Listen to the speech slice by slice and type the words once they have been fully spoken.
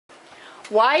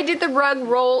Why did the rug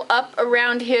roll up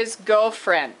around his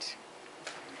girlfriend?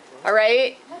 All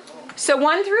right? So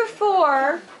 1 through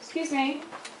 4,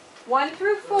 1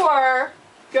 through 4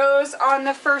 goes on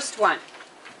the first one.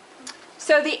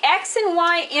 So the x and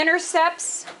y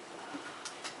intercepts,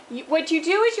 what you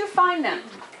do is you find them.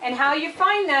 And how you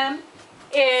find them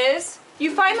is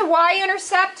you find the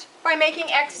y-intercept by making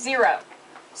x 0.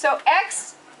 So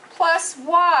x plus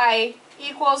y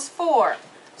equals 4.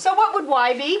 So what would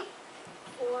y be?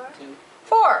 4.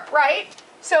 4, right?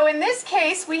 So in this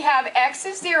case, we have x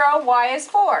is 0, y is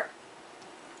 4.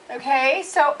 Okay,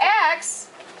 so x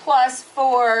plus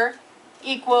 4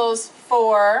 equals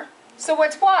 4. So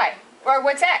what's y? Or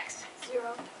what's x?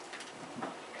 0.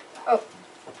 Oh.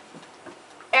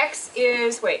 X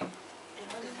is, wait.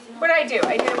 What did I do?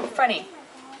 I did it funny.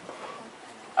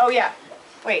 Oh yeah,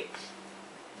 wait.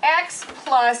 X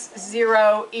plus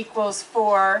 0 equals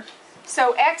 4.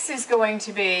 So x is going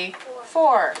to be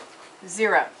 4,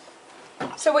 0.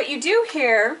 So what you do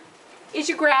here is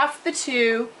you graph the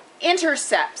two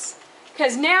intercepts.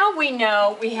 Because now we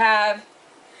know we have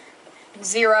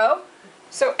 0.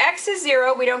 So x is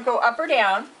 0, we don't go up or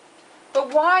down.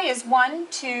 But y is 1,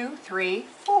 2, 3,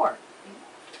 4.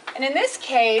 And in this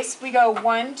case, we go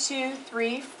 1, 2,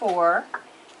 3, 4,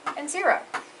 and 0.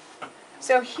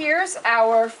 So here's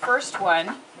our first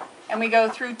one, and we go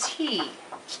through T.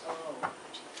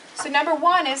 So number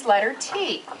 1 is letter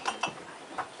T.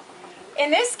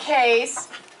 In this case,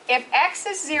 if x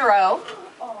is 0,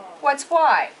 what's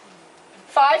y?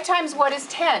 5 times what is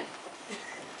 10?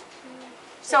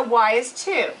 So y is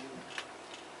 2.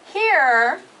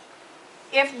 Here,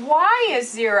 if y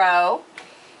is 0,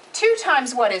 2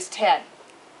 times what is 10?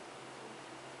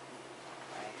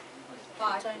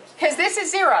 5. Because this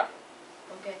is 0.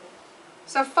 Okay.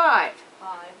 So 5.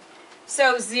 5.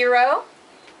 So 0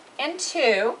 and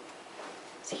 2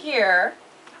 is here.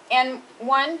 And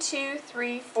 1, 2,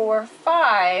 3, 4,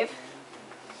 5.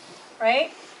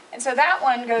 Right? And so that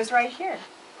one goes right here.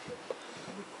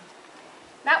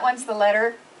 That one's the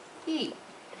letter E.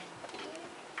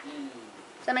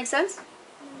 Does that make sense?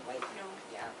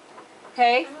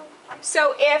 Okay?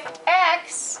 So if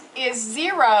x is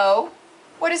 0,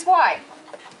 what is y?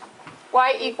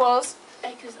 Y equals?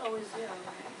 X is always 0.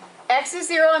 X is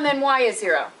 0 and then y is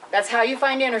 0. That's how you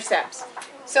find intercepts.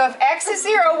 So if x is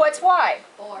 0, what's y?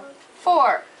 4.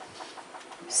 4.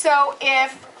 So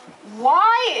if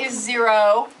y is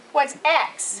 0, what's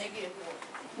x?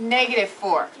 Negative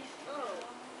 4.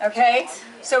 -4. Okay?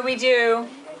 So we do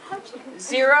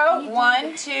 0,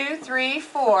 1, 2, 3,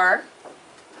 4.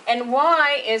 And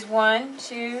y is 1,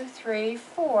 2, 3,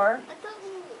 4.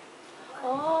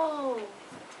 Oh.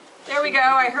 There we go.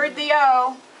 I heard the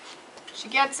O. She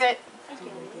gets it.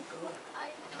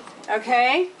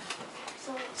 Okay?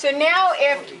 So now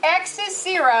if x is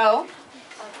 0,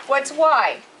 what's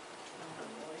y?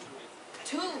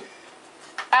 2.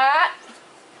 At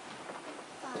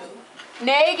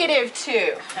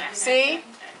 -2. See?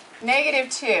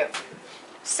 -2.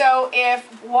 So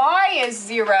if y is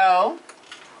 0,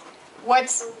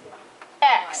 what's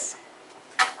x?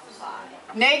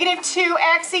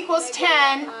 -2x equals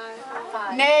 10.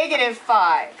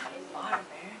 -5.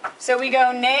 So we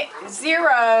go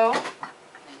 0,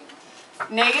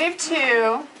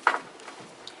 -2,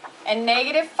 and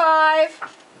 -5,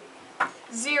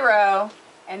 0,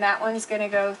 and that one's going to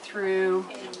go through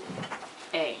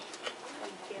A.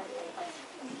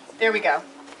 There we go.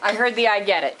 I heard the I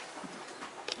get it.